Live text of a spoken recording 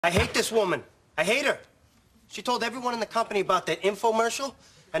I hate this woman. I hate her. She told everyone in the company about that infomercial,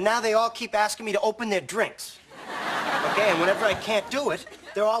 and now they all keep asking me to open their drinks. Okay, and whenever I can't do it,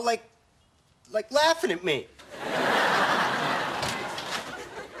 they're all like laughing at me.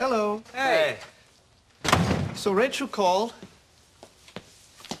 Hello. Hey. So Rachel called.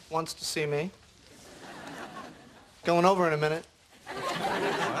 Wants to see me. Going over in a minute.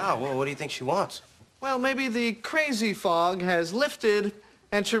 Wow, well, what do you think she wants? Well, maybe the crazy fog has lifted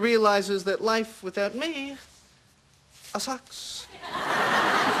and she realizes that life without me sucks.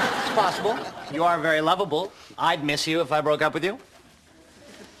 It's possible. You are very lovable. I'd miss you if I broke up with you.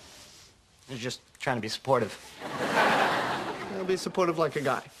 You're just trying to be supportive. I'll be supportive like a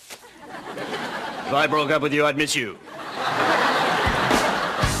guy. If I broke up with you, I'd miss you.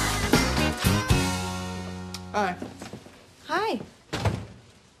 Hi. Hi.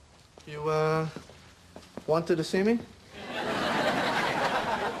 You, wanted to see me?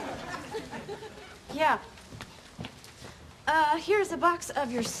 Yeah. Here's a box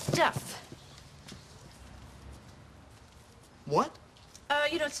of your stuff. What?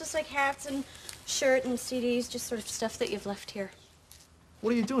 It's just like hats and shirt and CDs, just sort of stuff that you've left here.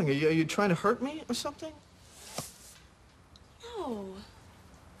 What are you doing? Are you trying to hurt me or something? No.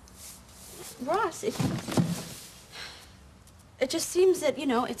 Ross, it just seems that,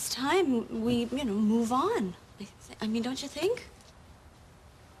 it's time we, move on. I mean, don't you think?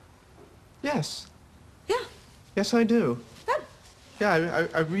 Yes. Yeah. Yes, I do. Good. Yeah,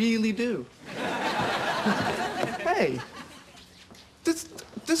 I really do. Hey,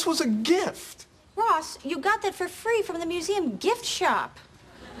 this was a gift. Ross, you got that for free from the museum gift shop.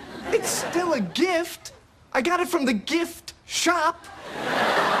 It's still a gift. I got it from the gift shop.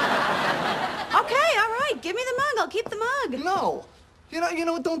 Okay, all right. Give me the mug. I'll keep the mug. No. You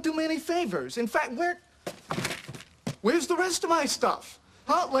know what? Don't do me any favors. In fact, where's the rest of my stuff?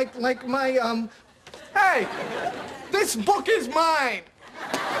 Huh? Like my, hey, this book is mine.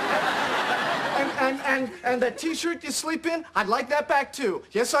 And that T-shirt you sleep in, I'd like that back too.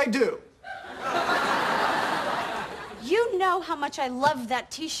 Yes, I do. You know how much I love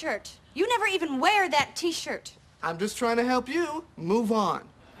that T-shirt. You never even wear that T-shirt. I'm just trying to help you move on.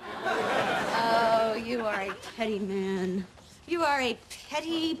 Oh, you are a petty man. You are a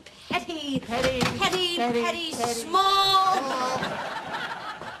petty, small...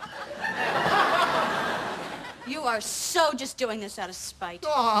 You are so just doing this out of spite.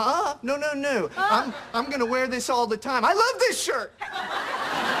 Aw, no. I'm gonna wear this all the time. I love this shirt.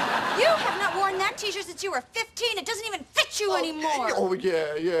 You have not worn that T-shirt since you were 15. It doesn't even fit you anymore. Oh,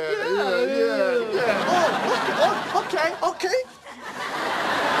 yeah. Oh, okay.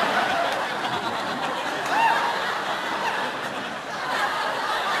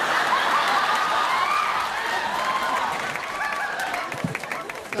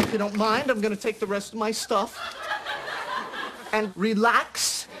 Now, if you don't mind, I'm gonna take the rest of my stuff and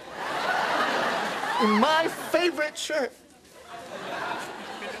relax in my favorite shirt.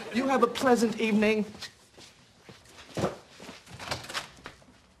 You have a pleasant evening.